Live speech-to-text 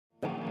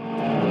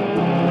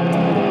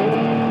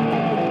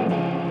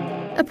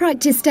A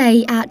practice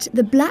day at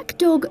the Black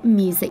Dog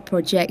Music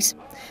Project.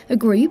 A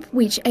group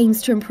which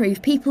aims to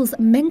improve people's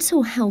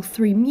mental health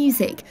through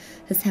music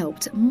has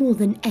helped more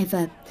than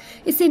ever.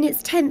 It's in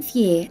its 10th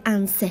year,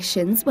 and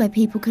sessions where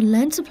people can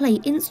learn to play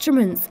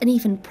instruments and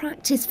even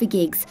practice for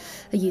gigs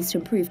are used to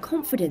improve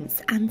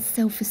confidence and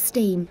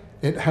self-esteem.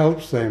 It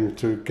helps them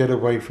to get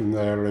away from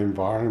their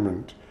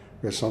environment,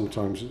 where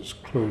sometimes it's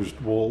closed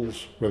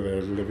walls, where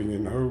they're living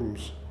in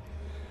homes.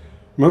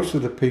 Most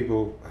of the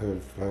people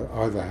have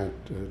either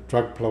had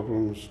drug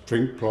problems,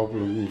 drink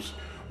problems,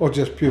 or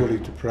just purely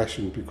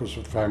depression because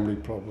of family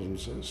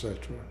problems,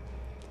 etc.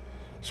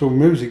 So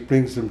music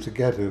brings them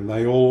together, and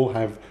they all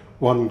have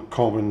one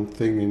common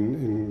thing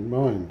in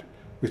mind,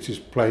 which is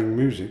playing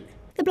music.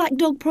 The Black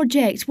Dog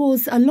Project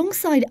was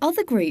alongside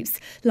other groups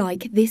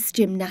like this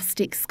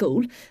gymnastics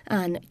school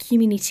and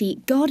community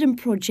garden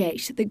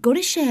project that got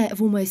a share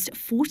of almost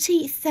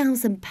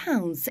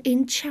 £40,000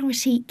 in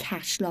charity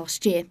cash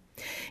last year.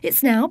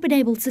 It's now been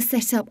able to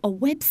set up a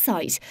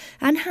website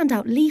and hand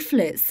out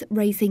leaflets,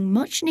 raising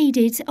much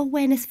needed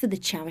awareness for the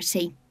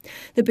charity.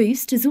 The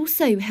boost has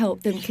also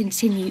helped them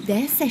continue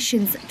their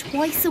sessions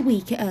twice a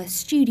week at Earth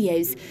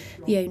Studios.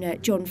 The owner,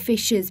 John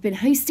Fisher, has been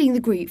hosting the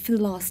group for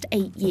the last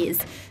 8 years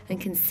and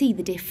can see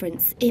the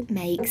difference it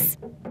makes.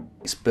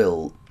 It's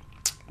built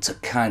to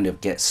kind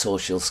of get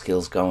social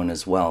skills going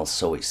as well.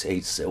 So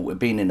it's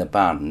being in a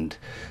band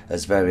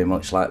is very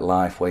much like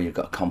life, where you've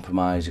got to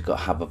compromise, you've got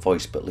to have a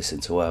voice but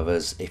listen to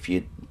others. If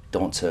you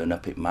don't turn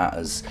up, it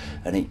matters,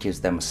 and it gives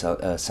them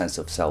a sense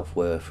of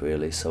self-worth,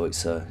 really. So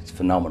it's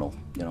phenomenal.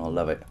 I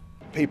love it.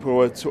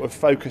 People are sort of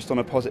focused on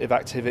a positive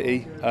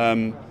activity,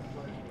 and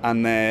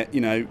they're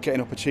getting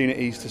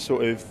opportunities to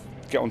sort of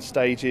get on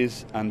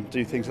stages and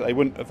do things that they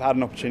wouldn't have had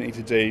an opportunity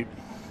to do.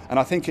 And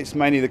I think it's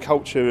mainly the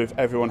culture of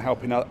everyone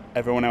helping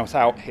everyone else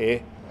out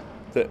here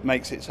that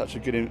makes it such a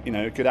good,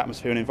 good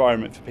atmosphere and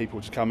environment for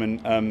people to come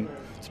and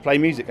to play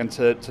music and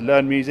to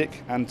learn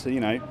music and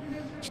to,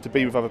 just to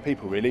be with other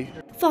people, really.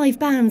 5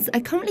 bands are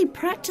currently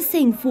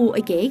practising for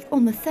a gig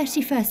on the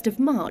 31st of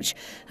March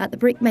at the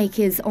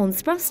Brickmakers on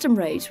Spraston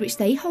Road, which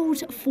they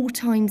hold 4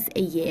 times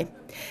a year.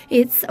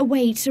 It's a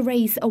way to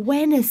raise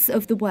awareness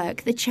of the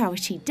work the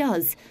charity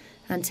does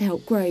and to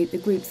help grow the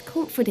group's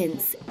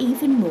confidence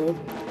even more.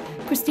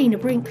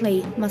 Kristina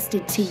Brinkley,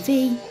 Mustard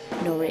TV,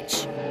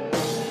 Norwich.